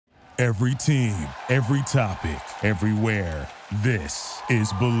Every team, every topic, everywhere. This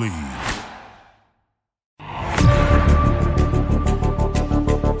is Believe.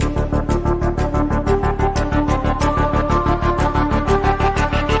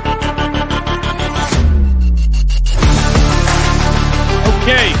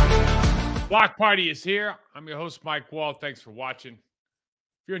 Okay, Block Party is here. I'm your host, Mike Wahle. Thanks for watching. If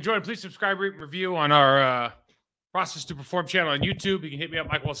you're enjoying, please subscribe, rate, and review on our Process to Perform channel on YouTube. You can hit me up,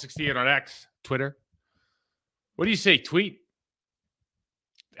 Mike Wahle68 on X, Twitter. What do you say, tweet?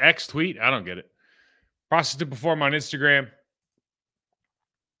 X, tweet? I don't get it. Process to Perform on Instagram.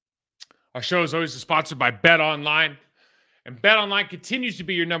 Our show is always sponsored by Bet Online. And Bet Online continues to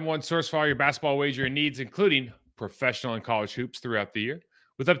be your number one source for all your basketball wagering needs, including professional and college hoops throughout the year.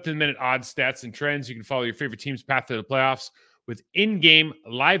 With up-to-the-minute odds, stats, and trends, you can follow your favorite team's path to the playoffs with in-game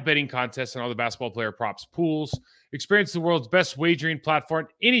live betting contests and all the basketball player props pools. Experience the world's best wagering platform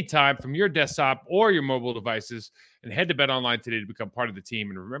anytime from your desktop or your mobile devices. And head to Bet Online today to become part of the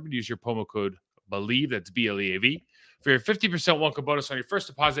team. And remember to use your promo code BELIEVE, that's BLEAV, for your 50% welcome bonus on your first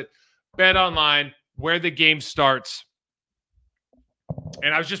deposit. Bet Online, where the game starts.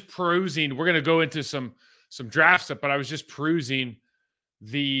 And I was just perusing. We're going to go into some draft stuff, but I was just perusing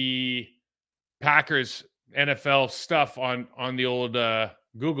the Packers NFL stuff on the old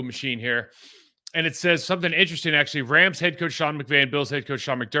Google machine here. And it says something interesting, actually. Rams head coach Sean McVay and Bills head coach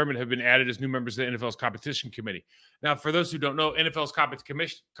Sean McDermott have been added as new members of the NFL's competition committee. Now, for those who don't know, NFL's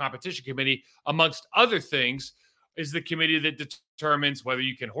competition committee, amongst other things, is the committee that determines whether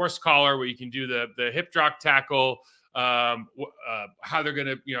you can horse collar, where you can do the hip drop tackle, how they're going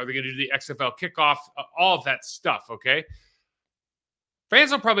to, they're going to do the XFL kickoff, all of that stuff, okay?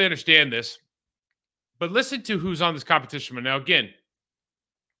 Fans don't probably understand this, but listen to who's on this competition. Now, again,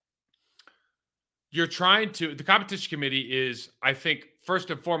 the competition committee is, I think, first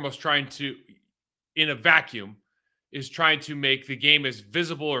and foremost trying to, in a vacuum, is trying to make the game as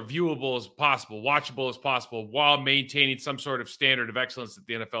visible or viewable as possible, watchable as possible, while maintaining some sort of standard of excellence that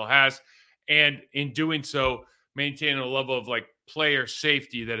the NFL has. And in doing so, maintaining a level of player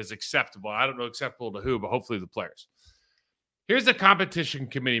safety that is acceptable. I don't know acceptable to who, but hopefully the players. Here's the competition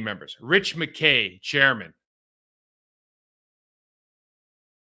committee members. Rich McKay, chairman.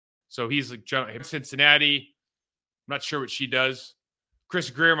 So he's Cincinnati. I'm not sure what she does. Chris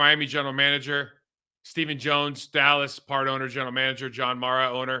Greer, Miami general manager. Stephen Jones, Dallas, part owner, general manager. John Mara,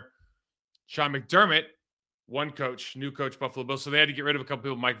 owner. Sean McDermott, one coach, new coach, Buffalo Bills. So they had to get rid of a couple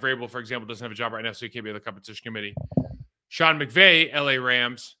people. Mike Vrabel, for example, doesn't have a job right now, so he can't be on the competition committee. Sean McVay, LA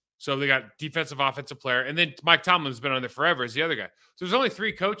Rams. So they got defensive, offensive player. And then Mike Tomlin's been on there forever as the other guy. So there's only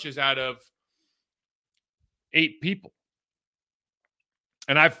 3 coaches out of 8 people.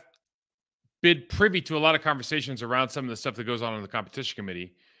 And I've been privy to a lot of conversations around some of the stuff that goes on in the competition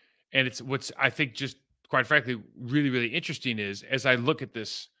committee. And it's what's, I think, just quite frankly, really, really interesting is, as I look at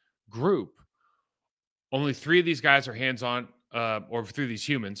this group, only 3 of these guys are hands-on, or 3 of these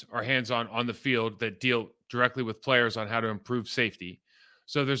humans are hands-on on the field that deal directly with players on how to improve safety.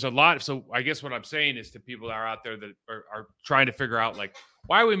 So there's a lot. So I guess what I'm saying is to people that are out there that are trying to figure out,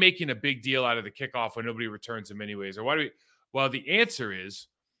 why are we making a big deal out of the kickoff when nobody returns them anyways? Or why do we? Well, the answer is,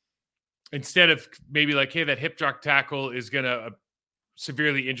 instead of maybe hey, that hip drop tackle is going to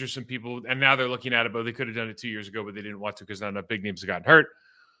severely injure some people, and now they're looking at it, but they could have done it 2 years ago, but they didn't want to because not enough big names have gotten hurt.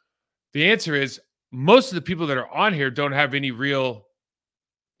 The answer is, most of the people that are on here don't have any real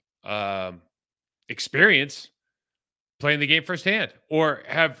experience playing the game firsthand, or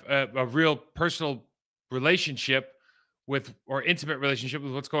have a real personal relationship with, or intimate relationship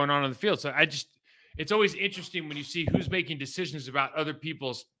with, what's going on the field. So it's always interesting when you see who's making decisions about other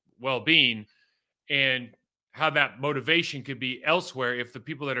people's well-being and how that motivation could be elsewhere if the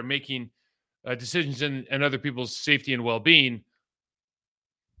people that are making decisions in other people's safety and well-being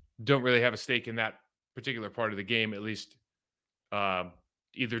don't really have a stake in that particular part of the game, at least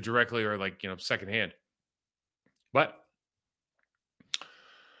either directly or secondhand. But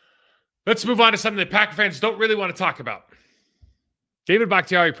let's move on to something that Packer fans don't really want to talk about. David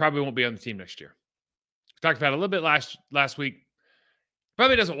Bakhtiari probably won't be on the team next year. We talked about it a little bit last week.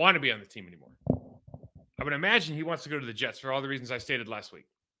 Probably doesn't want to be on the team anymore. I would imagine he wants to go to the Jets for all the reasons I stated last week.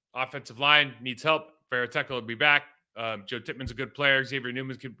 Offensive line needs help. Veritekel will be back. Joe Tippmann's a good player. Xavier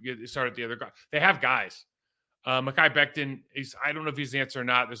Newman could start at the other guy. They have guys. Mekhi Becton, I don't know if he's the answer or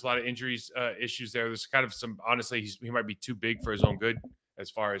not. There's a lot of injuries issues there. There's kind of some, honestly, he might be too big for his own good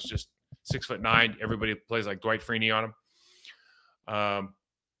as far as just 6'9". Everybody plays like Dwight Freeney on him.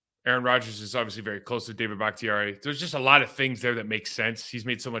 Aaron Rodgers is obviously very close to David Bakhtiari. There's just a lot of things there that make sense. He's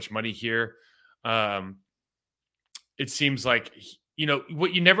made so much money here. It seems like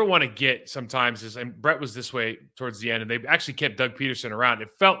what you never want to get sometimes is, and Brett was this way towards the end, and they actually kept Doug Peterson around. It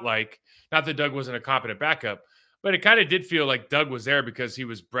felt like, not that Doug wasn't a competent backup, but it kind of did feel like Doug was there because he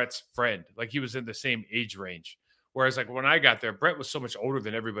was Brett's friend. Like he was in the same age range. Whereas like when I got there, Brett was so much older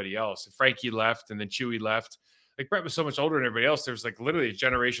than everybody else. Frankie left and then Chewy left. Like Brett was so much older than everybody else. There was like literally a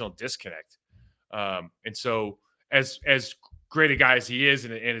generational disconnect. And so as great a guy as he is,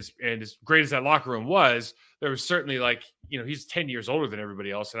 and as great as that locker room was, there was certainly like, he's 10 years older than everybody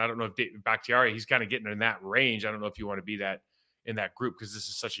else. And I don't know if Bakhtiari, he's kind of getting in that range. I don't know if you want to be that in that group because this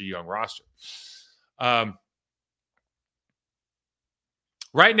is such a young roster.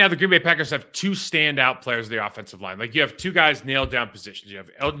 Right now, the Green Bay Packers have two standout players of the offensive line. Like you have two guys nailed down positions. You have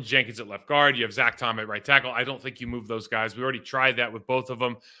Elgton Jenkins at left guard. You have Zach Tom at right tackle. I don't think you move those guys. We already tried that with both of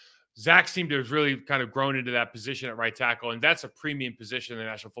them. Zach seemed to have really kind of grown into that position at right tackle, and that's a premium position in the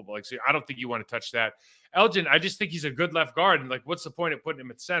National Football League. So I don't think you want to touch that. Elgin, I just think he's a good left guard, and like, what's the point of putting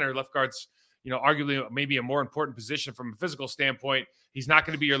him at center? Left guard's, arguably maybe a more important position from a physical standpoint. He's not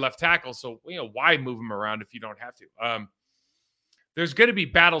going to be your left tackle, so why move him around if you don't have to? There's going to be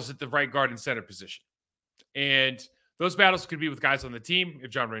battles at the right guard and center position, and those battles could be with guys on the team.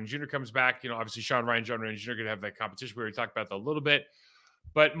 If John Ryan Jr. comes back, obviously John Ryan Jr. are going to have that competition. We already talked about that a little bit.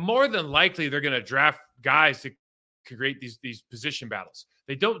 But more than likely, they're going to draft guys to create these position battles.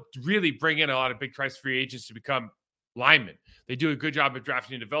 They don't really bring in a lot of big price free agents to become linemen. They do a good job of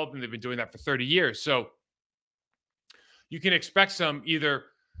drafting and developing. They've been doing that for 30 years. So you can expect some either,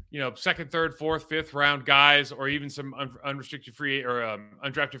 second, third, fourth, fifth round guys, or even some unrestricted free or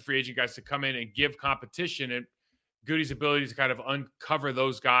undrafted free agent guys to come in and give competition, and Goody's ability to kind of uncover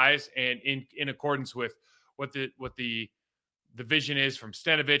those guys, and in accordance with what the vision is from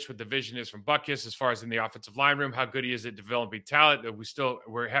Stenavich, what the vision is from Butkus as far as in the offensive line room, how good he is at developing talent.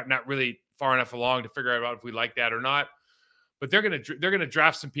 We're not really far enough along to figure out if we like that or not. But they're gonna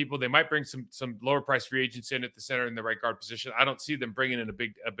draft some people. They might bring some lower price free agents in at the center and the right guard position. I don't see them bringing in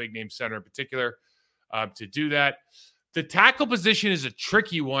a big name center in particular to do that. The tackle position is a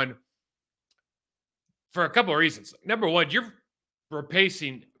tricky one for a couple of reasons. Number one, you're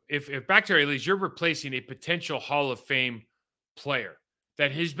replacing if Bakhtiari leaves, you're replacing a potential Hall of Fame player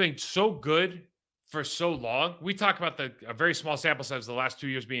that has been so good for so long. We talk about a very small sample size the last 2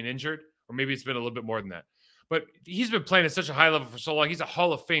 years being injured, or maybe it's been a little bit more than that. But he's been playing at such a high level for so long. He's a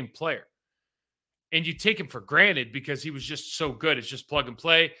Hall of Fame player. And you take him for granted because he was just so good. It's just plug and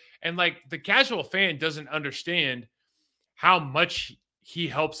play. And like the casual fan doesn't understand how much he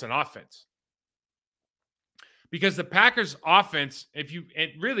helps an offense. Because the Packers offense, and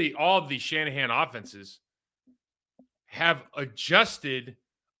really all of these Shanahan offenses have adjusted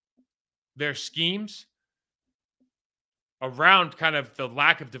their schemes around kind of the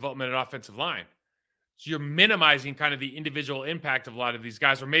lack of development at offensive line. So you're minimizing kind of the individual impact of a lot of these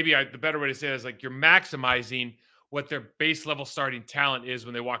guys, or maybe the better way to say it is like you're maximizing what their base level starting talent is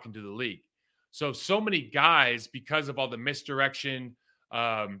when they walk into the league. So many guys, because of all the misdirection,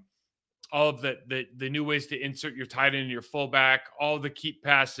 all of the new ways to insert your tight end and your fullback, all the keep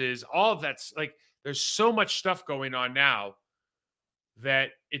passes, all of that's like, there's so much stuff going on now that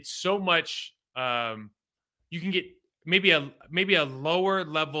it's so much you can get maybe a lower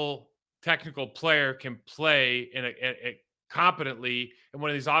level technical player can play in a competently in one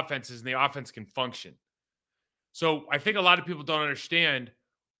of these offenses, and the offense can function. So I think a lot of people don't understand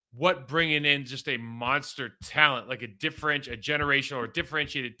what bringing in just a monster talent, like a generational or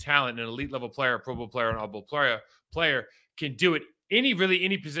differentiated talent, an elite level player, a Pro Bowl player, an All Bowl player can do it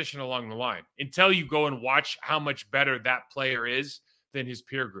any position along the line, until you go and watch how much better that player is than his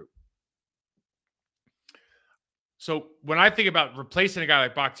peer group. So when I think about replacing a guy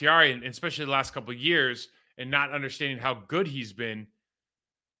like Bakhtiari, and especially the last couple of years, and not understanding how good he's been,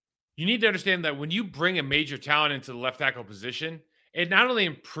 you need to understand that when you bring a major talent into the left tackle position, it not only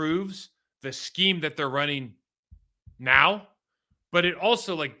improves the scheme that they're running now, but it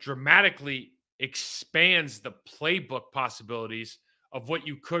also like dramatically expands the playbook possibilities of what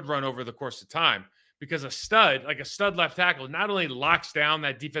you could run over the course of time. Because a stud left tackle not only locks down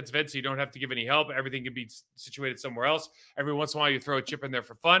that defensive end so you don't have to give any help, everything can be situated somewhere else. Every once in a while you throw a chip in there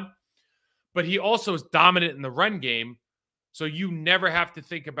for fun. But he also is dominant in the run game, so you never have to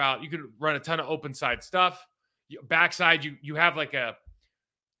think about, you can run a ton of open side stuff. Backside, you have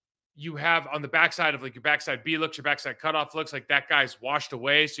on the backside of like your backside B looks, your backside cutoff looks like that guy's washed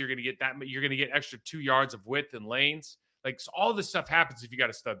away. So you're going to get extra 2 yards of width and lanes. Like, so all this stuff happens if you got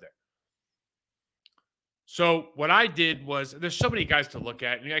a stud there. So what I did was, there's so many guys to look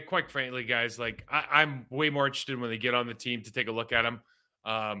at. And quite frankly, guys, like I'm way more interested when they get on the team to take a look at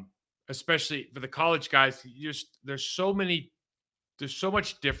them. Especially for the college guys, there's so many there's so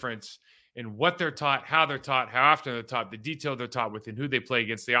much difference in what they're taught, how often they're taught, the detail they're taught with, and who they play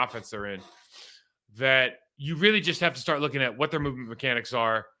against, the offense they're in, that you really just have to start looking at what their movement mechanics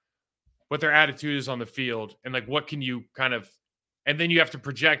are, what their attitude is on the field, and like what can you kind of, and then you have to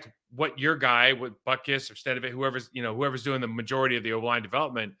project what your guy, with Butkus or Stedovit, whoever's doing the majority of the O-line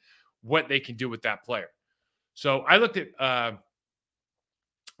development, what they can do with that player. So I looked at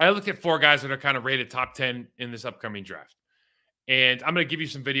 4 guys that are kind of rated top 10 in this upcoming draft. And I'm going to give you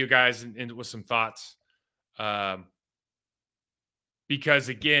some video, guys, and with some thoughts. Because,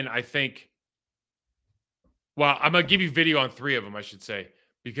 again, I think, well, I'm going to give you video on 3 of them, I should say,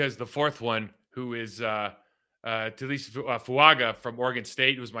 because the 4th one, who is Talisa Fuaga from Oregon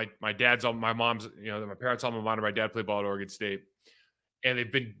State, who was my dad's, my mom's, my parents' alma mater. My dad played ball at Oregon State. And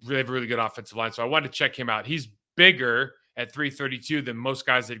they have a really good offensive line. So I wanted to check him out. He's bigger at 332 than most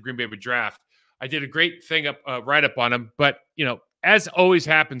guys that Green Bay would draft. I did a great thing write-up on him. But, as always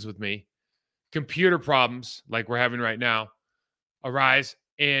happens with me, computer problems like we're having right now arise.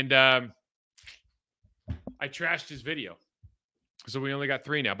 And I trashed his video. So we only got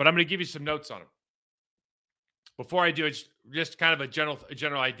 3 now. But I'm going to give you some notes on him. Before I do, it's just kind of a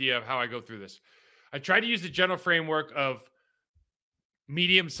general idea of how I go through this. I try to use the general framework of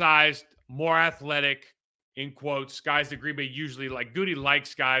medium-sized, more athletic, in quotes, guys that Green Bay usually like. Goody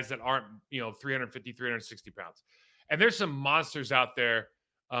likes guys that aren't, 350, 360 pounds. And there's some monsters out there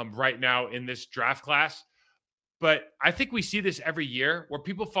right now in this draft class. But I think we see this every year where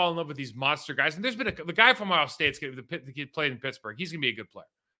people fall in love with these monster guys. And there's been the guy from Ohio State, the kid played in Pittsburgh. He's going to be a good player.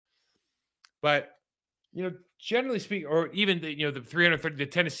 But, generally speaking, or even the 330, the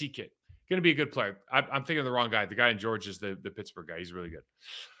Tennessee kid, going to be a good player. I'm thinking of the wrong guy. The guy in Georgia is the Pittsburgh guy. He's really good.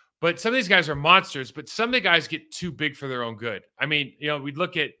 But some of these guys are monsters, but some of the guys get too big for their own good. I mean, we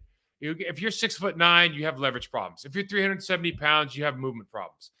look at, if you're 6'9", you have leverage problems. If you're 370 pounds, you have movement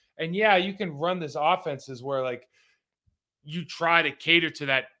problems. And yeah, you can run this offenses where like you try to cater to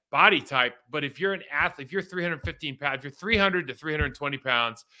that body type. But if you're an athlete, if you're 315 pounds, if you're 300 to 320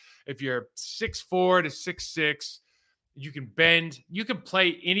 pounds, if you're 6'4" to 6'6", you can bend, you can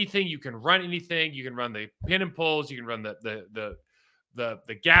play anything, you can run anything, you can run the pin and pulls, you can run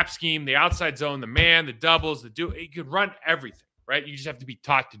the gap scheme, the outside zone, the man, the doubles, you can run everything, right? You just have to be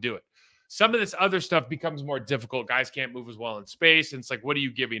taught to do it. Some of this other stuff becomes more difficult. Guys can't move as well in space. And it's like, what are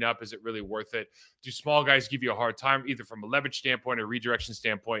you giving up? Is it really worth it? Do small guys give you a hard time, either from a leverage standpoint or redirection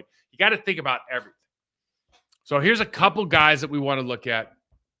standpoint? You got to think about everything. So here's a couple guys that we want to look at.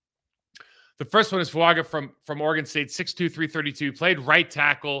 The first one is Fuaga from Oregon State, 6'2", 332, played right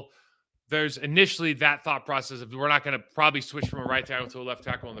tackle. There's initially that thought process of we're not going to probably switch from a right tackle to a left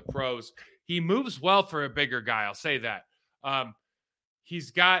tackle in the pros. He moves well for a bigger guy. I'll say that. He's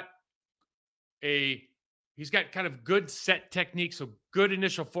got kind of good set technique, so good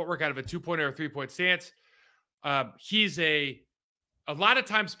initial footwork out of a 2-point or a 3-point stance. He's a lot of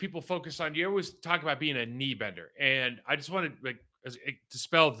times people focus on, you always talk about being a knee bender, and I just wanted to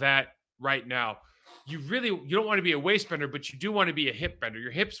spell that right now. You don't want to be a waist bender, but you do want to be a hip bender.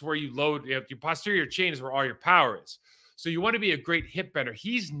 Your hips where you load, your posterior chain is where all your power is. So you want to be a great hip bender.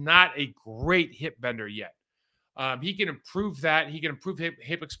 He's not a great hip bender yet. He can improve that. He can improve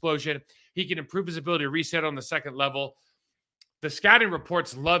hip explosion. He can improve his ability to reset on the second level. The scouting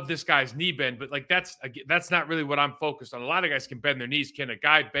reports love this guy's knee bend, but that's not really what I'm focused on. A lot of guys can bend their knees. Can a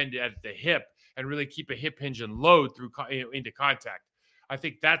guy bend it at the hip and really keep a hip hinge and load through into contact? I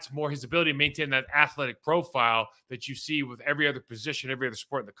think that's more his ability to maintain that athletic profile that you see with every other position, every other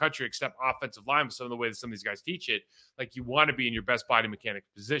sport in the country, except offensive line, with some of the way that some of these guys teach it. Like, you want to be in your best body mechanic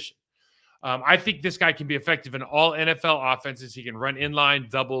position. I think this guy can be effective in all NFL offenses. He can run inline,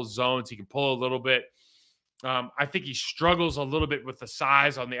 doubles, zones. He can pull a little bit. I think he struggles a little bit with the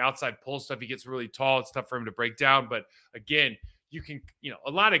size on the outside pull stuff. He gets really tall. It's tough for him to break down. But again,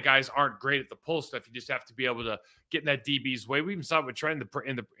 a lot of guys aren't great at the pull stuff. You just have to be able to get in that DB's way. We even saw it with Trent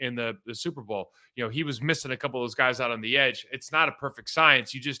in the Super Bowl. He was missing a couple of those guys out on the edge. It's not a perfect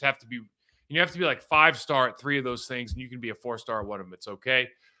science. You just have to be, like 5-star at 3 of those things, and you can be a 4-star at one of them. It's okay.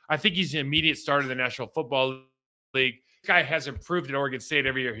 I think he's an immediate starter in the National Football League. This guy has improved at Oregon State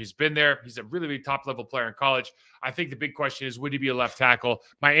every year he's been there. He's a really, really top-level player in college. I think the big question is, would he be a left tackle?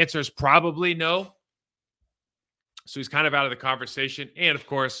 My answer is probably no. So he's kind of out of the conversation. And, of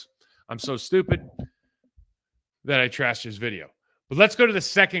course, I'm so stupid that I trashed his video. But let's go to the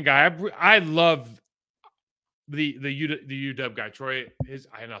second guy. I love the UW guy, Troy.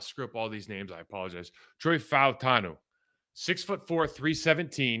 And I'll screw up all these names. I apologize. Troy Fautanu. 6'4",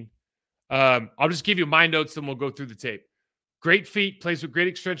 317. I'll just give you my notes, then we'll go through the tape. Great feet, plays with great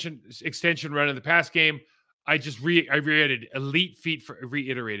extension run in the pass game. I reiterated elite feet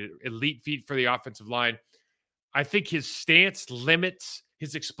for the offensive line. I think his stance limits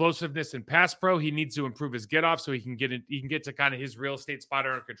his explosiveness in pass pro. He needs to improve his get off so he can get to kind of his real estate spot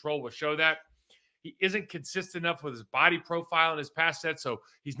under control. We'll show that. He isn't consistent enough with his body profile and his pass set, so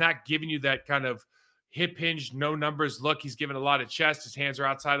he's not giving you that kind of hip hinge, no numbers look. He's giving a lot of chest. His hands are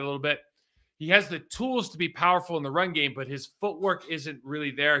outside a little bit. He has the tools to be powerful in the run game, but his footwork isn't really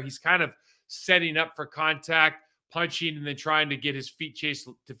there. He's kind of setting up for contact, punching, and then trying to get his feet chase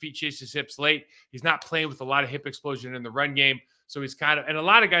his hips late. He's not playing with a lot of hip explosion in the run game. So he's kind of, and a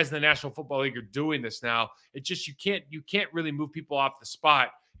lot of guys in the National Football League are doing this now. It's just you can't really move people off the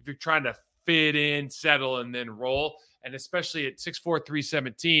spot if you're trying to fit in, settle, and then roll. And especially at 6'4",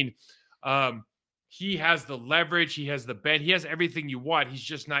 317, he has the leverage, he has the bend, he has everything you want. He's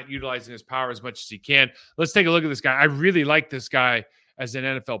just not utilizing his power as much as he can. Let's take a look at this guy. I really like this guy as an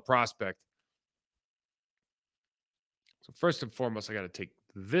NFL prospect. So first and foremost, I got to take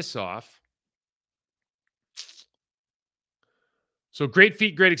this off. So great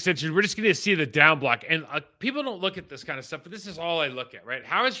feet, great extension. We're just going to see the down block. And people don't look at this kind of stuff, but this is all I look at, right?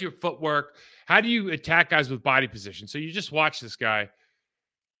 How is your footwork? How do you attack guys with body position? So you just watch this guy,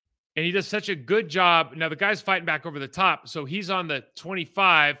 and he does such a good job. Now, the guy's fighting back over the top, so he's on the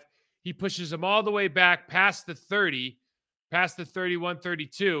 25. He pushes him all the way back past the 30, past the 31,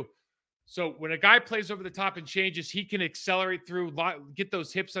 32. So when a guy plays over the top and changes, he can accelerate through, get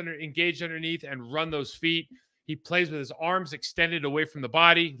those hips engaged underneath, and run those feet. He plays with his arms extended away from the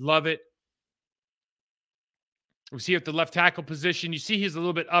body. Love it. We see at the left tackle position, you see he's a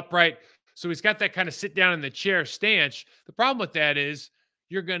little bit upright. So he's got that kind of sit down in the chair stance. The problem with that is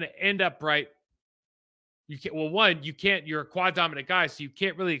you're going to end upright. You're a quad dominant guy, so you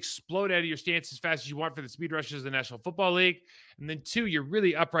can't really explode out of your stance as fast as you want for the speed rushes of the National Football League. And then two, you're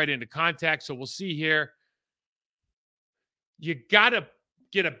really upright into contact. So we'll see here. You got to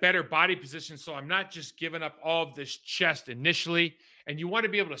get a better body position. So I'm not just giving up all of this chest initially. And you want to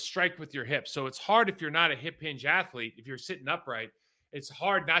be able to strike with your hips. So it's hard if you're not a hip hinge athlete. If you're sitting upright, it's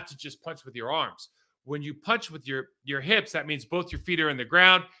hard not to just punch with your arms. When you punch with your hips, that means both your feet are in the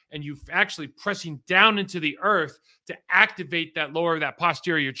ground and you're actually pressing down into the earth to activate that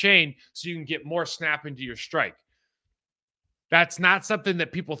posterior chain so you can get more snap into your strike. That's not something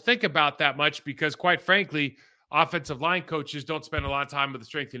that people think about that much because, quite frankly, offensive line coaches don't spend a lot of time with the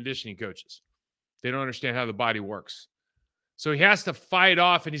strength and conditioning coaches. They don't understand how the body works. So he has to fight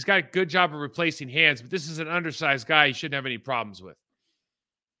off, and he's got a good job of replacing hands, but this is an undersized guy he shouldn't have any problems with.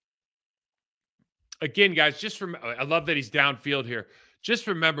 Again, guys, I love that he's downfield here. Just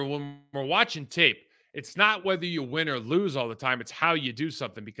remember, when we're watching tape, it's not whether you win or lose all the time. It's how you do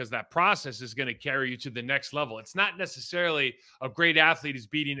something, because that process is going to carry you to the next level. It's not necessarily a great athlete is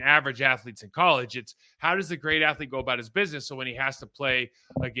beating average athletes in college. It's how does the great athlete go about his business? So when he has to play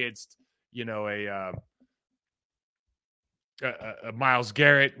against, a Myles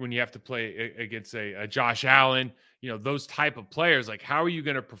Garrett, when you have to play against a Josh Allen, those type of players, like how are you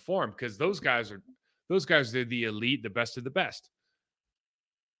going to perform? Because those guys, they're the elite, the best of the best.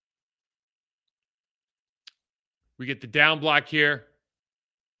 We get the down block here.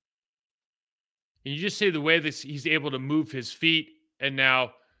 And you just see the way he's able to move his feet and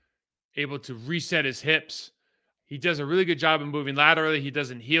now able to reset his hips. He does a really good job of moving laterally. He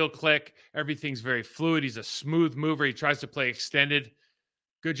doesn't heel click. Everything's very fluid. He's a smooth mover. He tries to play extended.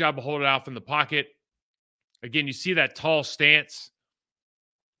 Good job of holding it off in the pocket. Again, you see that tall stance.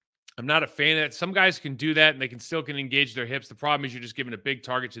 I'm not a fan of that. Some guys can do that and they can engage their hips. The problem is you're just giving a big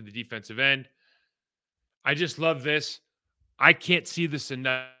target to the defensive end. I just love this. I can't see this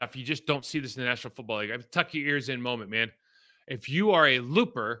enough. You just don't see this in the National Football League. I tuck your ears in moment, man. If you are a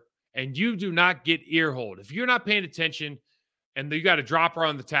looper and you do not get ear hold, if you're not paying attention and you got a dropper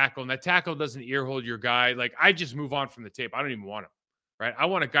on the tackle and that tackle doesn't ear hold your guy, like I just move on from the tape. I don't even want him, right? I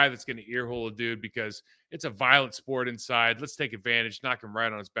want a guy that's going to ear hold a dude because it's a violent sport inside. Let's take advantage. Knock him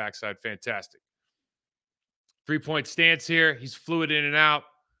right on his backside. Fantastic. 3-point stance here. He's fluid in and out.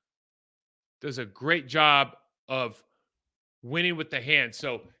 Does a great job of winning with the hands.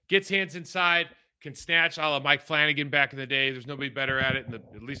 So gets hands inside, can snatch a la Mike Flanagan back in the day. There's nobody better at it,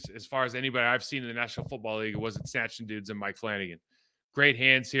 at least as far as anybody I've seen in the National Football League. It wasn't snatching dudes than Mike Flanagan. Great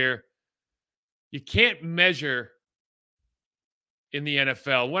hands here. You can't measure in the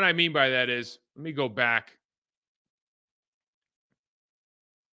NFL. What I mean by that is, let me go back.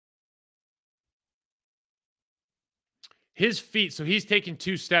 His feet, so he's taking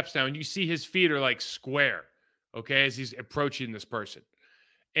 2 steps now, and you see his feet are like square, okay, as he's approaching this person.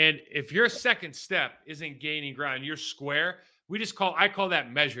 And if your second step isn't gaining ground, you're square, I call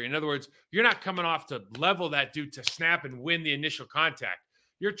that measuring. In other words, you're not coming off to level that dude to snap and win the initial contact.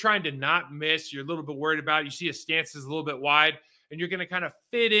 You're trying to not miss. You're a little bit worried about it. You see his stance is a little bit wide, and you're going to kind of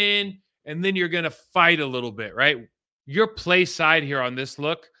fit in, and then you're going to fight a little bit, right? Your play side here on this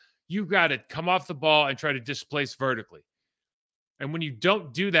look, you got to come off the ball and try to displace vertically. And when you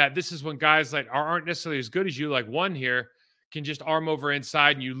don't do that, this is when guys like aren't necessarily as good as you, like one here, can just arm over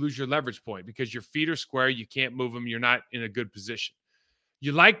inside and you lose your leverage point because your feet are square. You can't move them. You're not in a good position.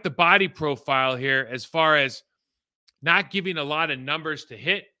 You like the body profile here as far as not giving a lot of numbers to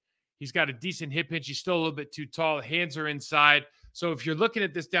hit. He's got a decent hip hinge. He's still a little bit too tall. Hands are inside. So if you're looking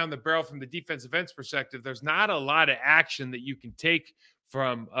at this down the barrel from the defensive end's perspective, there's not a lot of action that you can take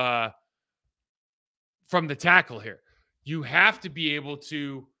from the tackle here. You have to be able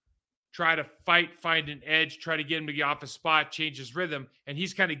to try to find an edge, try to get him to get off a spot, change his rhythm. And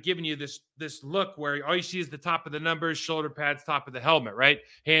he's kind of giving you this look where all you see is the top of the numbers, shoulder pads, top of the helmet, right?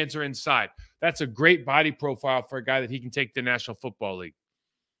 Hands are inside. That's a great body profile for a guy that he can take to the National Football League.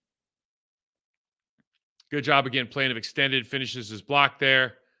 Good job again, playing of extended, finishes his block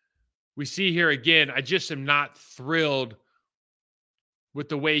there. We see here again, I just am not thrilled with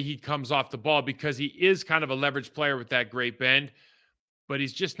the way he comes off the ball because he is kind of a leverage player with that great bend, but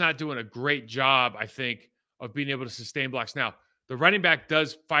he's just not doing a great job, I think, of being able to sustain blocks. Now, the running back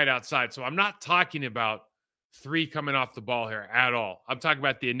does fight outside, so I'm not talking about 3 coming off the ball here at all. I'm talking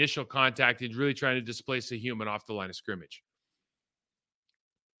about the initial contact and really trying to displace a human off the line of scrimmage.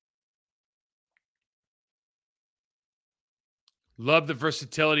 Love the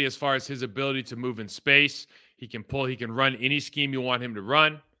versatility as far as his ability to move in space. He can pull, he can run any scheme you want him to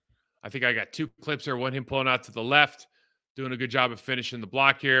run. I think I got 2 clips here. One, him pulling out to the left, doing a good job of finishing the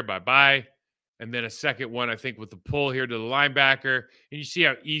block here. Bye-bye. And then a second one, I think, with the pull here to the linebacker. And you see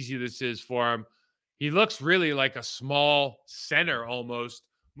how easy this is for him. He looks really like a small center almost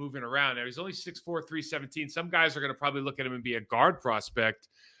moving around. Now, he's only 6'4", 317. Some guys are going to probably look at him and be a guard prospect,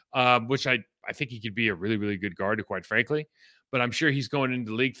 which I think he could be a really, really good guard, quite frankly. But I'm sure he's going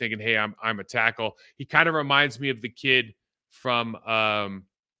into the league thinking, hey, I'm a tackle. He kind of reminds me of the kid from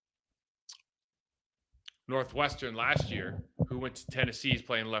Northwestern last year who went to Tennessee. He's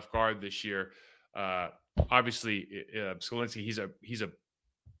playing left guard this year. Obviously, Skolinski, he's a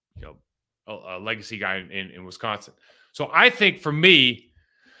legacy guy in Wisconsin. So I think for me,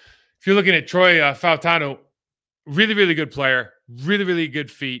 if you're looking at Troy Fautanu, really, really good player, really, really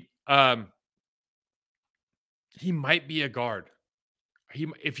good feet. He might be a guard.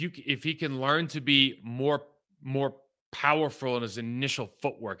 If he can learn to be more powerful in his initial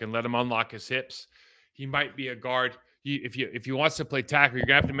footwork and let him unlock his hips, he might be a guard. If he wants to play tackle, you're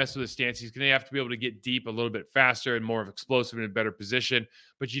gonna have to mess with his stance. He's gonna have to be able to get deep a little bit faster and more of explosive in a better position.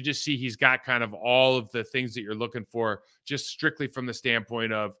 But you just see he's got kind of all of the things that you're looking for, just strictly from the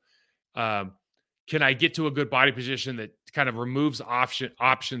standpoint of can I get to a good body position that kind of removes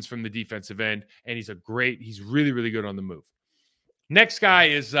options from the defensive end? And he's really, really good on the move. Next guy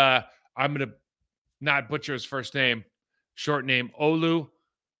is, I'm going to not butcher his first name, short name, Olu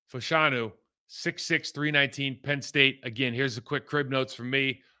Fashanu, 6'6", 319, Penn State. Again, here's the quick crib notes from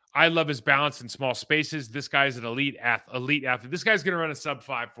me. I love his balance in small spaces. This guy's an elite athlete. This guy's going to run a sub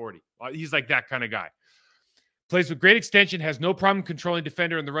 540. He's like that kind of guy. Plays with great extension, has no problem controlling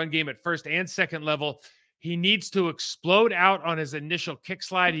defender in the run game at first and second level. He needs to explode out on his initial kick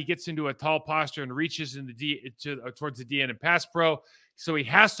slide. He gets into a tall posture and reaches in towards the DN and pass pro. So he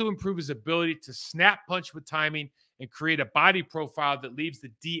has to improve his ability to snap punch with timing and create a body profile that leaves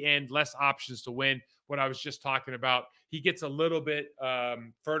the D end less options to win. What I was just talking about. He gets a little bit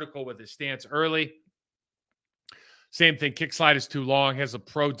vertical with his stance early. Same thing, kick slide is too long, has a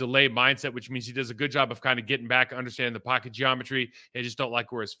pro delay mindset, which means he does a good job of kind of getting back, understanding the pocket geometry. They just don't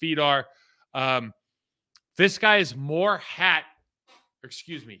like where his feet are. This guy is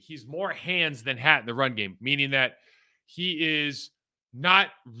he's more hands than hat in the run game, meaning that he is not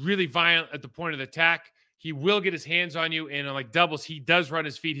really violent at the point of the attack. He will get his hands on you, and on like doubles, he does run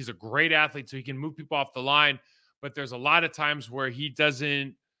his feet. He's a great athlete, so he can move people off the line, but there's a lot of times where he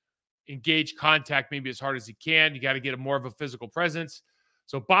doesn't engage contact maybe as hard as he can. You got to get more of a physical presence.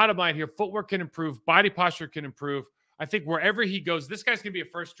 So bottom line here, footwork can improve, body posture can improve. I think wherever he goes, this guy's going to be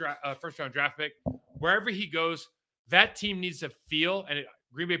a first round draft pick. Wherever he goes, that team needs to feel, and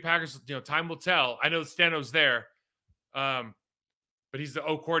Green Bay Packers, time will tell. I know Steno's there, but he's the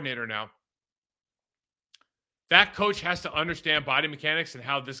O coordinator now. That coach has to understand body mechanics and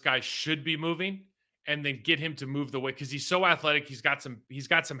how this guy should be moving, and then get him to move the way, because he's so athletic. He's got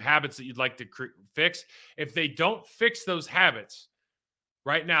some habits that you'd like to fix. If they don't fix those habits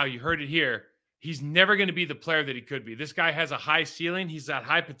right now, you heard it here, he's never going to be the player that he could be. This guy has a high ceiling. He's got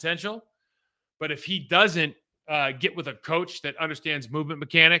high potential. But if he doesn't get with a coach that understands movement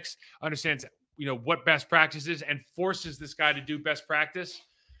mechanics, understands what best practice is, and forces this guy to do best practice,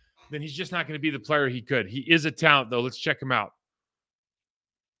 then he's just not going to be the player he could. He is a talent, though. Let's check him out.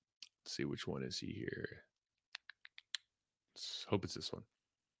 Let's see, which one is he here? Let's hope it's this one.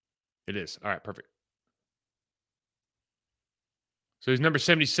 It is. All right, perfect. So he's number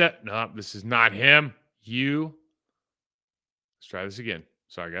 77. No, this is not him. Let's try this again.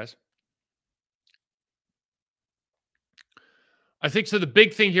 Sorry, guys. I think so. The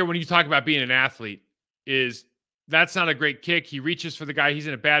big thing here when you talk about being an athlete is that's not a great kick. He reaches for the guy. He's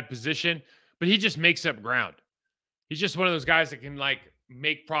in a bad position, but he just makes up ground. He's just one of those guys that can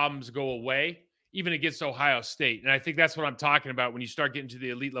make problems go away, even against Ohio State. And I think that's what I'm talking about when you start getting to the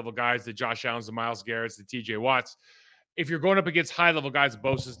elite level guys, the Josh Allens, the Myles Garretts, the TJ Watts. If you're going up against high level guys, the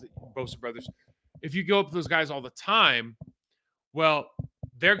Bosa brothers, if you go up to those guys all the time, well,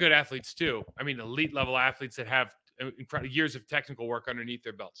 they're good athletes too. I mean, elite level athletes that have years of technical work underneath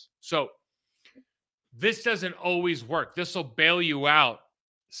their belts. So this doesn't always work. This will bail you out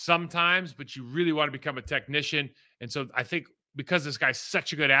sometimes, but you really want to become a technician. And so I think because this guy's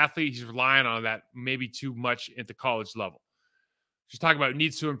such a good athlete, he's relying on that maybe too much at the college level. Just talking about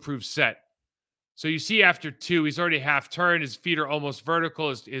needs to improve set. So you see after 2, he's already half turned. His feet are almost vertical.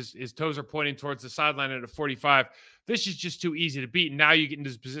 His toes are pointing towards the sideline at a 45. This is just too easy to beat. Now you get into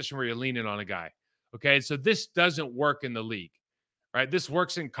this position where you're leaning on a guy. Okay, so this doesn't work in the league, right? This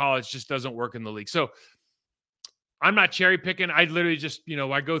works in college, just doesn't work in the league. So I'm not cherry picking. I literally just,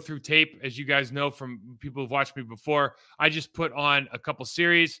 I go through tape, as you guys know from people who've watched me before. I just put on a couple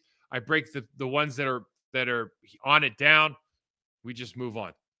series. I break the ones that are on it down. We just move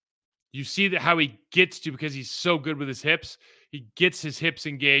on. You see that how he gets to, because he's so good with his hips, he gets his hips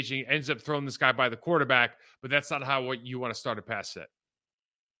engaged and he ends up throwing this guy by the quarterback, but that's not what you want to start a pass set.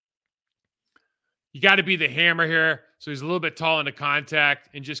 You got to be the hammer here. So he's a little bit tall into contact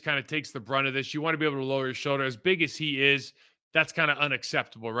and just kind of takes the brunt of this. You want to be able to lower your shoulder. As big as he is, that's kind of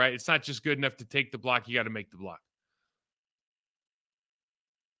unacceptable, right? It's not just good enough to take the block. You got to make the block.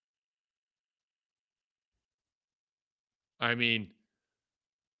 I mean,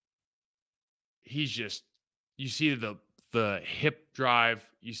 he's just, you see the hip drive,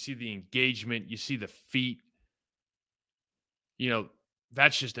 you see the engagement, you see the feet.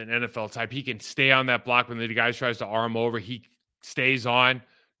 That's just an NFL type. He can stay on that block when the guy tries to arm over. He stays on,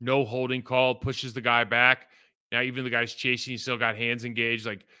 no holding call, pushes the guy back. Now, even the guy's chasing, he's still got hands engaged.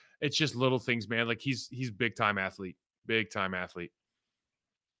 It's just little things, man. He's big time athlete, big time athlete.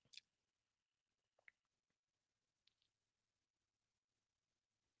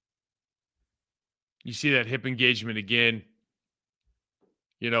 You see that hip engagement again.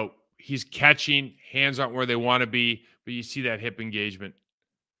 He's catching, hands aren't where they want to be, but you see that hip engagement.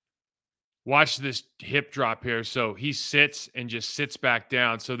 Watch this hip drop here. So he sits and just sits back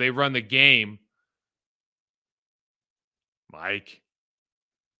down. So they run the game. Mike.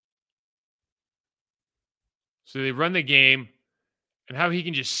 So they run the game, and how he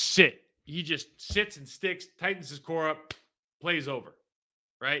can just sit. He just sits and sticks, tightens his core up, plays over,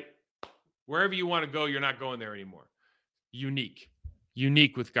 right? Wherever you want to go, you're not going there anymore. Unique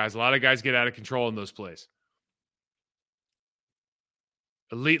with guys. A lot of guys get out of control in those plays.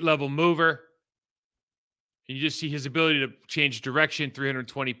 Elite level mover. And you just see his ability to change direction,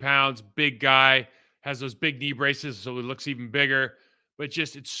 320 pounds, big guy, has those big knee braces, so it looks even bigger. But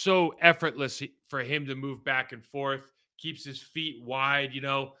it's so effortless for him to move back and forth, keeps his feet wide.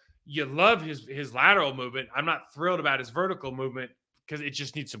 You love his lateral movement. I'm not thrilled about his vertical movement because it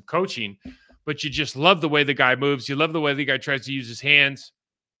just needs some coaching. But you just love the way the guy moves. You love the way the guy tries to use his hands.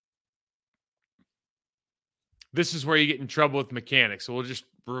 This is where you get in trouble with mechanics. So we'll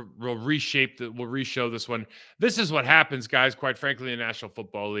reshow this one. This is what happens, guys, quite frankly, in the National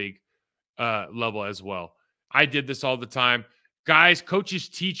Football League level as well. I did this all the time. Guys, coaches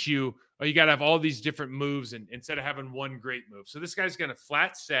teach you, you got to have all these different moves and instead of having one great move. So this guy's going to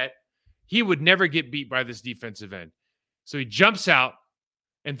flat set. He would never get beat by this defensive end. So he jumps out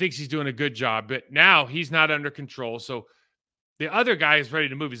and thinks he's doing a good job, but now he's not under control. So the other guy is ready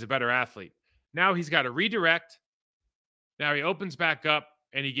to move. He's a better athlete. Now he's got to redirect. Now he opens back up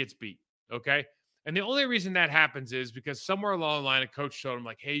and he gets beat. Okay. And the only reason that happens is because somewhere along the line, a coach told him,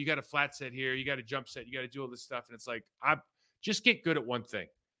 hey, you got a flat set here. You got a jump set. You got to do all this stuff. And it's just get good at one thing.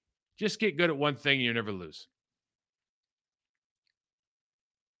 Just get good at one thing and you never lose.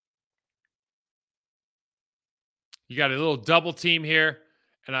 You got a little double team here.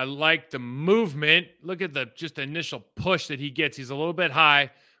 And I like the movement. Look at the just initial push that he gets. He's a little bit high,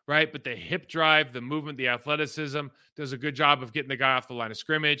 right? But the hip drive, the movement, the athleticism, does a good job of getting the guy off the line of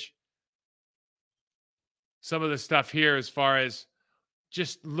scrimmage. Some of the stuff here, as far as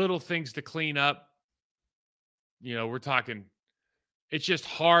just little things to clean up, we're talking, it's just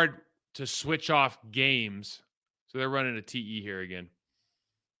hard to switch off games. So they're running a TE here again.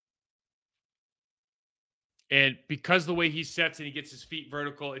 And because the way he sets and he gets his feet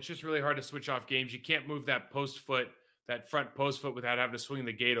vertical, it's just really hard to switch off games. You can't move that that front post foot without having to swing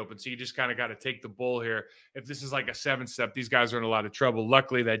the gate open. So you just kind of got to take the bull here. If this is like a 7-step, these guys are in a lot of trouble.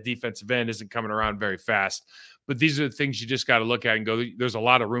 Luckily, that defensive end isn't coming around very fast. But these are the things you just got to look at and go, there's a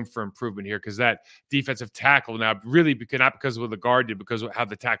lot of room for improvement here, because that defensive tackle now, really, not because of what the guard did, because of how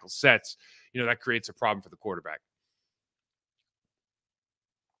the tackle sets, that creates a problem for the quarterback.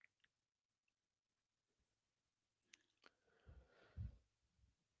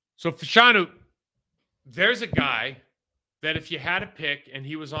 So Fashanu, there's a guy that if you had a pick and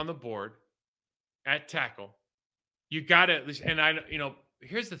he was on the board at tackle, you got to at least, and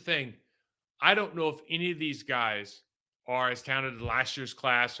here's the thing. I don't know if any of these guys are as talented as last year's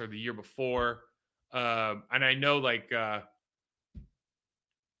class or the year before. And I know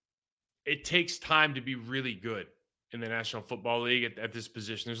it takes time to be really good in the National Football League at this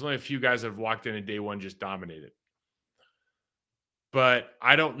position. There's only a few guys that have walked in and day one just dominated. But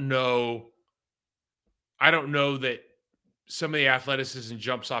I don't know that some of the athleticism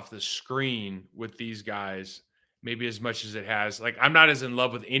jumps off the screen with these guys maybe as much as it has. Like, I'm not as in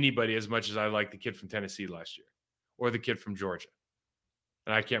love with anybody as much as I like the kid from Tennessee last year or the kid from Georgia.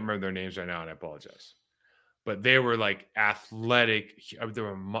 And I can't remember their names right now, and I apologize. But they were like athletic. They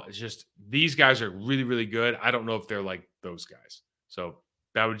were just, these guys are really, really good. I don't know if they're like those guys. So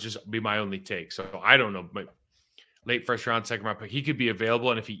that would just be my only take. So I don't know. But late first round, second round pick, he could be available.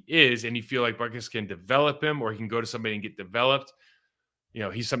 And if he is, and you feel like Buckus can develop him, or he can go to somebody and get developed,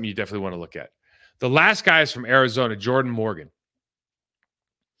 he's something you definitely want to look at. The last guy is from Arizona, Jordan Morgan.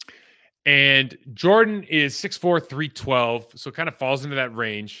 And Jordan is 6'4", 312, so kind of falls into that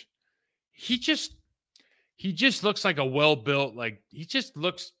range. He just looks like a well-built, he's just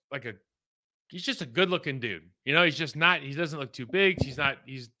a good-looking dude. He's just not, he doesn't look too big.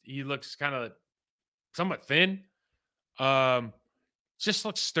 He looks kind of somewhat thin. Just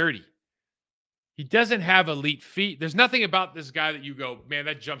looks sturdy. He doesn't have elite feet. There's nothing about this guy that you go, man,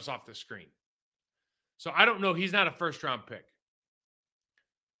 that jumps off the screen. So I don't know. He's not a first-round pick.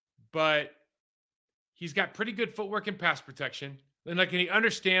 But he's got pretty good footwork and pass protection. And he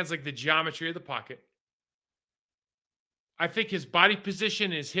understands the geometry of the pocket. I think his body position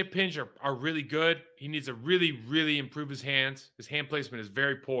and his hip hinge are really good. He needs to really, really improve his hands. His hand placement is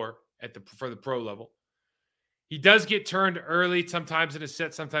very poor for the pro level. He does get turned early sometimes in a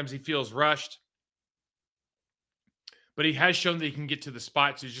set. Sometimes he feels rushed. But he has shown that he can get to the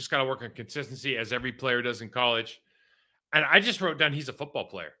spot. So he's just got to work on consistency, as every player does in college. And I just wrote down he's a football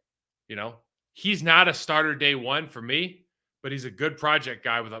player. He's not a starter day one for me, but he's a good project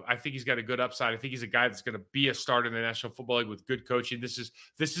guy. I think he's got a good upside. I think he's a guy that's going to be a starter in the National Football League with good coaching. This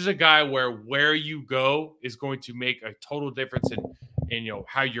is a guy where you go is going to make a total difference in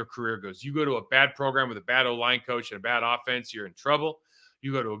how your career goes. You go to a bad program with a bad O-line coach and a bad offense, you're in trouble.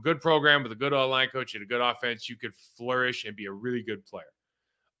 You go to a good program with a good O-line coach and a good offense, you could flourish and be a really good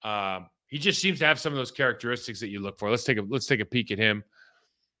player. He just seems to have some of those characteristics that you look for. Let's take a peek at him.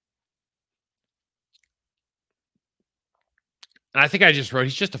 And I think I just wrote,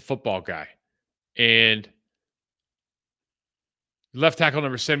 he's just a football guy. And left tackle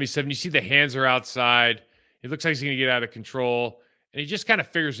number 77, you see the hands are outside. It looks like he's going to get out of control. And he just kind of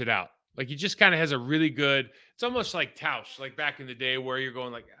figures it out. He just kind of has a really good, it's almost like Tausch, back in the day where you're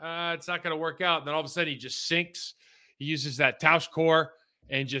going it's not going to work out. And then all of a sudden he just sinks. He uses that Tausch core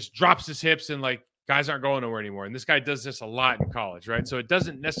and just drops his hips and guys aren't going nowhere anymore. And this guy does this a lot in college, right? So it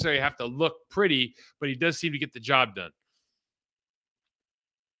doesn't necessarily have to look pretty, but he does seem to get the job done.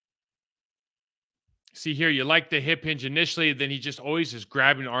 See here, you like the hip hinge initially, then he just always is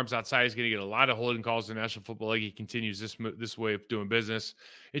grabbing arms outside. He's going to get a lot of holding calls in the National Football League. He continues this way of doing business.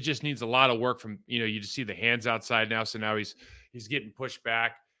 It just needs a lot of work from, you just see the hands outside now. So now he's getting pushed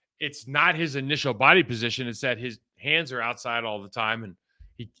back. It's not his initial body position. It's that his hands are outside all the time, and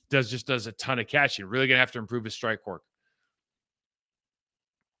he does a ton of catching. Really going to have to improve his strike work.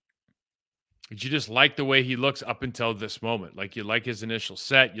 But you just like the way he looks up until this moment. You like his initial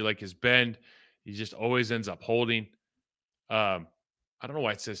set. You like his bend. He just always ends up holding. I don't know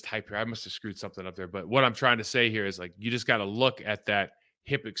why it says type here. I must have screwed something up there. But what I'm trying to say here is you just got to look at that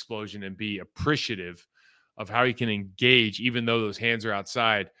hip explosion and be appreciative of how he can engage, even though those hands are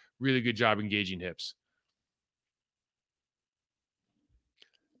outside. Really good job engaging hips.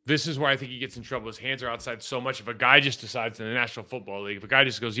 This is where I think he gets in trouble. His hands are outside so much. If a guy just decides in the National Football League, if a guy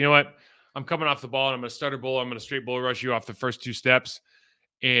just goes, you know what, I'm coming off the ball and I'm going to start a bull, I'm going to straight bull rush you off the first 2 steps,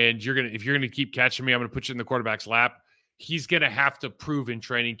 and if you're gonna keep catching me, I'm going to put you in the quarterback's lap. He's going to have to prove in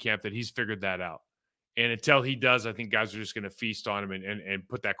training camp that he's figured that out. And until he does, I think guys are just going to feast on him and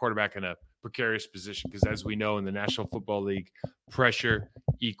put that quarterback in a precarious position because, as we know, in the National Football League, pressure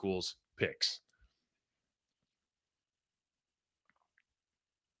equals picks.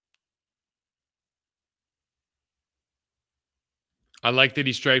 I like that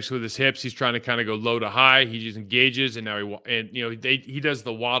he strikes with his hips. He's trying to kind of go low to high. He just engages, and now he does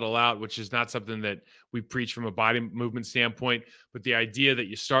the waddle out, which is not something that we preach from a body movement standpoint. But the idea that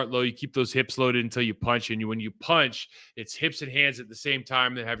you start low, you keep those hips loaded until you punch, and when you punch, it's hips and hands at the same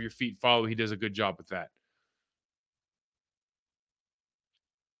time that have your feet follow. He does a good job with that.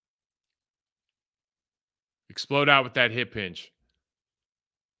 Explode out with that hip hinge.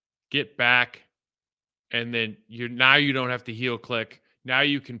 Get back. And then you don't have to heel click. Now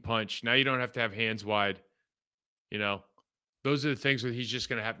you can punch. Now you don't have to have hands wide. Those are the things where he's just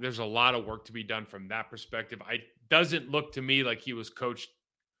going to have. There's a lot of work to be done from that perspective. It doesn't look to me like he was coached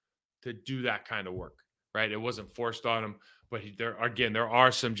to do that kind of work, right? It wasn't forced on him. But there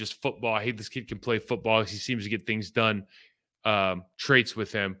are some just football. I hate this kid can play football. He seems to get things done. Traits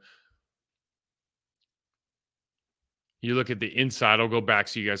with him. You look at the inside. I'll go back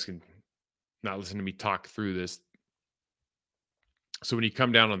so you guys can not listen to me talk through this. So when you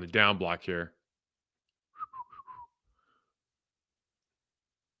come down on the down block here,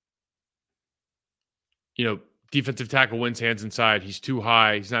 defensive tackle wins hands inside. He's too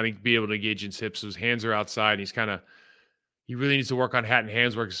high. He's not going to be able to engage his hips. So his hands are outside. He really needs to work on hat and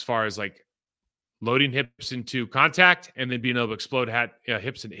hands work as far as like loading hips into contact and then being able to explode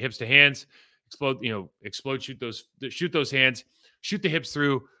hips to hands, shoot those hands, shoot the hips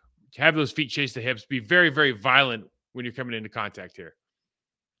through, have those feet chase the hips, be very, very violent when you're coming into contact here.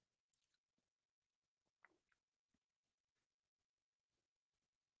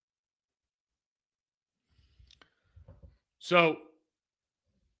 So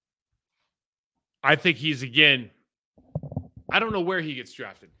I think he's, again, I don't know where he gets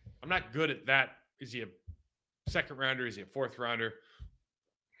drafted. I'm not good at that. Is he a second rounder? Is he a fourth rounder?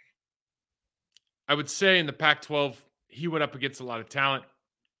 I would say in the Pac-12, he went up against a lot of talent.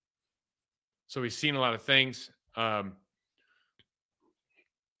 So he's seen a lot of things. Again,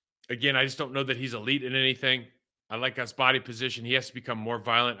 I just don't know that he's elite in anything. I like his body position. He has to become more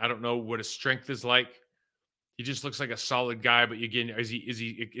violent. I don't know what his strength is like. He just looks like a solid guy, but again, is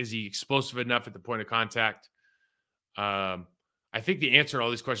he explosive enough at the point of contact? I think the answer to all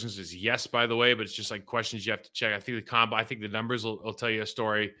these questions is yes, by the way, but it's just like questions you have to check. I think the numbers will tell you a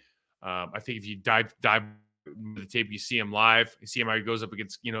story. I think if you dive the tape, you see him live, you see him how he goes up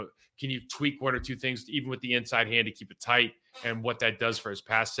against, can you tweak one or two things, even with the inside hand, to keep it tight, and what that does for his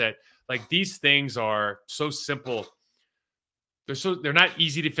pass set. Like, these things are so simple. They're not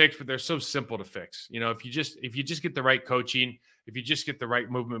easy to fix, but they're so simple to fix. If you just get the right coaching, if you just get the right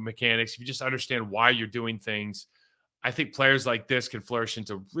movement mechanics, if you just understand why you're doing things, I think players like this can flourish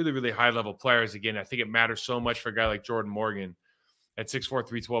into really, really high level players. Again, I think it matters so much for a guy like Jordan Morgan at 6'4",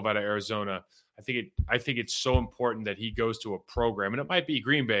 312 out of Arizona. I think it's so important that he goes to a program, and it might be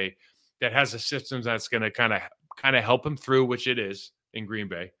Green Bay, that has a system that's going to kind of help him through, which it is in Green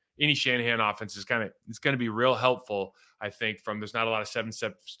Bay. Any Shanahan offense it's going to be real helpful, I think, there's not a lot of 7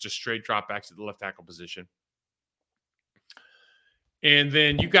 steps, just straight dropbacks at the left tackle position. And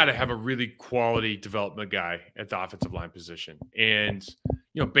then you got to have a really quality development guy at the offensive line position. And,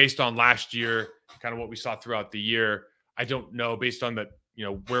 based on last year, kind of what we saw throughout the year, I don't know, based on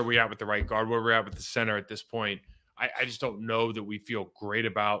where we're at with the right guard, where we're at with the center at this point, I just don't know that we feel great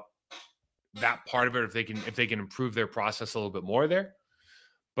about that part of it, if they can improve their process a little bit more there.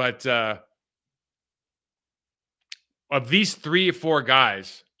 But of these 3 or 4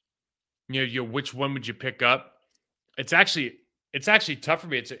 guys, which one would you pick up? It's actually tough for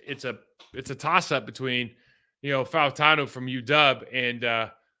me. It's a toss up between Fautanu from UW and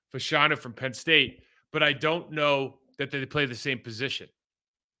Fashanu from Penn State, but I don't know that they play the same position.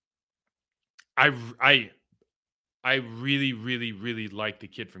 I really, really, really like the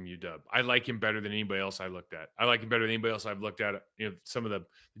kid from UW. I like him better than anybody else I looked at. I like him better than anybody else I've looked at. Some of the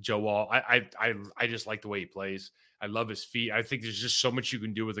Joe Wall. I just like the way he plays. I love his feet. I think there's just so much you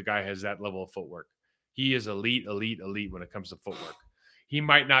can do with a guy who has that level of footwork. He is elite when it comes to footwork. He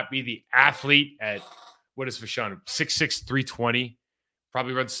might not be the athlete at, what is Fashanu? 6'6", 320.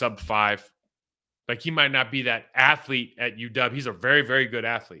 Probably runs sub 5. Like, he might not be that athlete at UW. He's a very, very good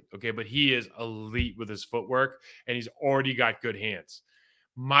athlete, okay? But he is elite with his footwork, and he's already got good hands.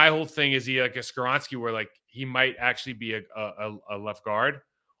 My whole thing is he like a Skoronski where like he might actually be a left guard,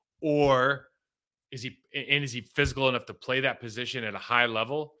 or is he physical enough to play that position at a high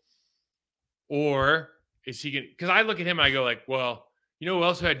level? Or is he going to, because I look at him and I go like, well, you know who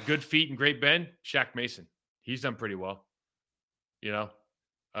else had good feet and great bend? Shaq Mason. He's done pretty well. Joe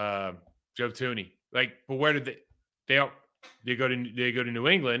Tooney. Like, but where did they go to New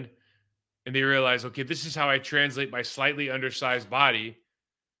England and they realize, okay, this is how I translate my slightly undersized body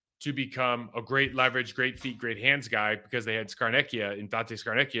to become a great leverage, great feet, great hands guy, because they had Scarnecchia and Dante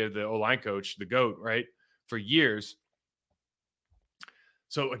Scarnecchia, the O-line coach, the GOAT, right, for years.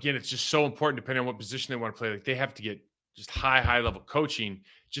 So again, it's just so important depending on what position they want to play. Like they have to get just high level coaching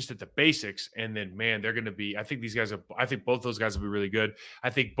just at the basics. And then, man, they're going to be, I think both those guys will be really good.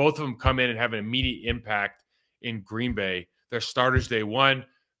 I think both of them come in and have an immediate impact in Green Bay. They're starters day one,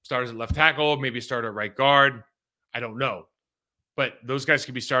 starters at left tackle, maybe a starter at right guard. I don't know. But those guys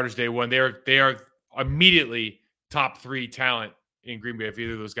could be starters day one. They are immediately top 3 talent in Green Bay if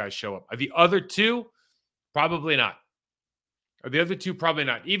either of those guys show up. The other two, probably not.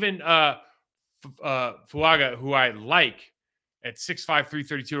 Even Fuaga, who I like at 6'5",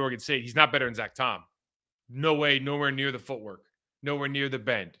 332 at Oregon State, he's not better than Zach Tom. No way, nowhere near the footwork, nowhere near the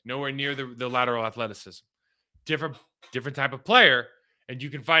bend, nowhere near the lateral athleticism. Different type of player, and you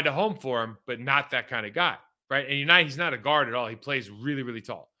can find a home for him, but not that kind of guy. Right. And he's not a guard at all. He plays really, really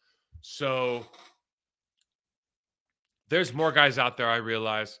tall. So there's more guys out there, I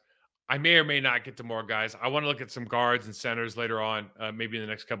realize. I may or may not get to more guys. I want to look at some guards and centers later on, maybe in the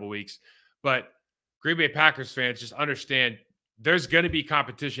next couple of weeks. But Green Bay Packers fans, just understand there's going to be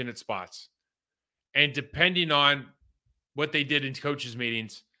competition at spots. And depending on what they did in coaches'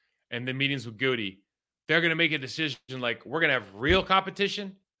 meetings and the meetings with Goody, they're going to make a decision like, we're going to have real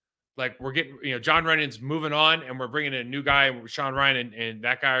competition. Like we're getting, John Running's moving on and we're bringing in a new guy, Sean Ryan, and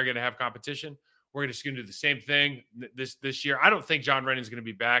that guy are going to have competition. We're just going to do the same thing this year. I don't think John Running's going to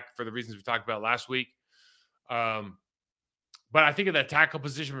be back for the reasons we talked about last week. But I think of that tackle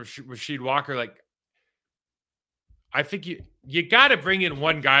position with Rasheed Walker, like I think you got to bring in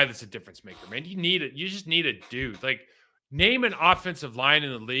one guy that's a difference maker, man. You just need a dude. Like name an offensive line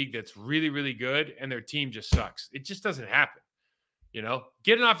in the league that's really, really good and their team just sucks. It just doesn't happen.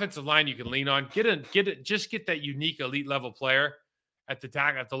 Get an offensive line you can lean on. Get that unique elite level player at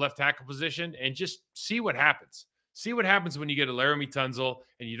the left tackle position, and just see what happens. See what happens when you get a Laramie Tunzel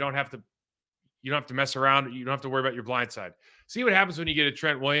and you don't have to mess around. You don't have to worry about your blind side. See what happens when you get a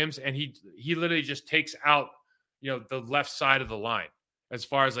Trent Williams and he literally just takes out the left side of the line as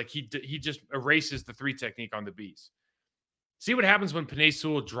far as like he just erases the 3 technique on the Bs. See what happens when Penei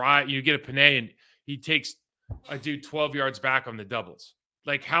Sewell you get a Penei and he takes a dude 12 yards back on the doubles.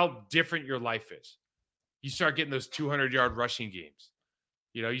 Like how different your life is. You start getting those 200-yard rushing games.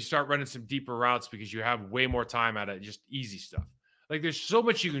 You start running some deeper routes because you have way more time out of just easy stuff. Like there's so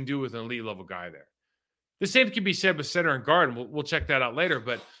much you can do with an elite level guy there. The same can be said with center and guard, and we'll check that out later.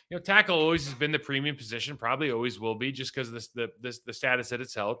 But tackle always has been the premium position, probably always will be, just because of the status that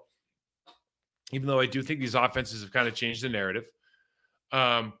it's held. Even though I do think these offenses have kind of changed the narrative.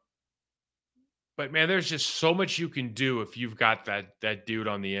 But man, there's just so much you can do if you've got that dude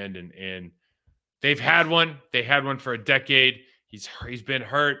on the end, and they've had one. They had one for a decade. He's been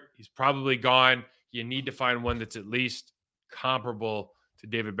hurt. He's probably gone. You need to find one that's at least comparable to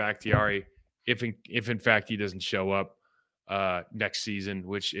David Bakhtiari, if in fact he doesn't show up next season,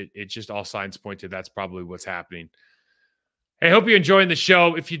 which it just all signs point to. That's probably what's happening. Hey, hope you're enjoying the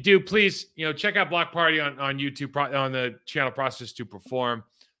show. If you do, please check out Block Party on YouTube on the channel Process to Perform.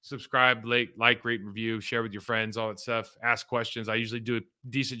 Subscribe, like, rate, review, share with your friends, all that stuff. Ask questions. I usually do a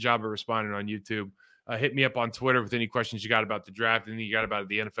decent job of responding on YouTube. Hit me up on Twitter with any questions you got about the draft, anything you got about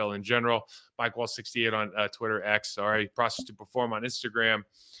the NFL in general. MikeWall68 on Twitter, X. Process to Perform on Instagram.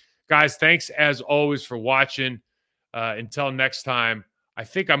 Guys, thanks as always for watching. Until next time, I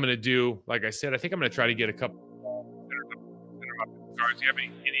think I'm going to do, like I said, I think I'm going to try to get a couple cards. Do you have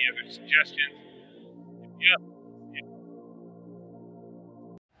any other suggestions? Yeah.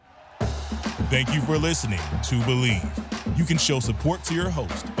 Thank you for listening to Believe. You can show support to your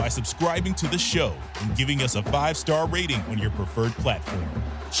host by subscribing to the show and giving us a 5-star rating on your preferred platform.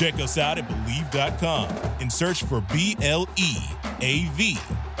 Check us out at Believe.com and search for BLEAV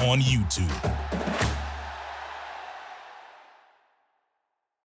on YouTube.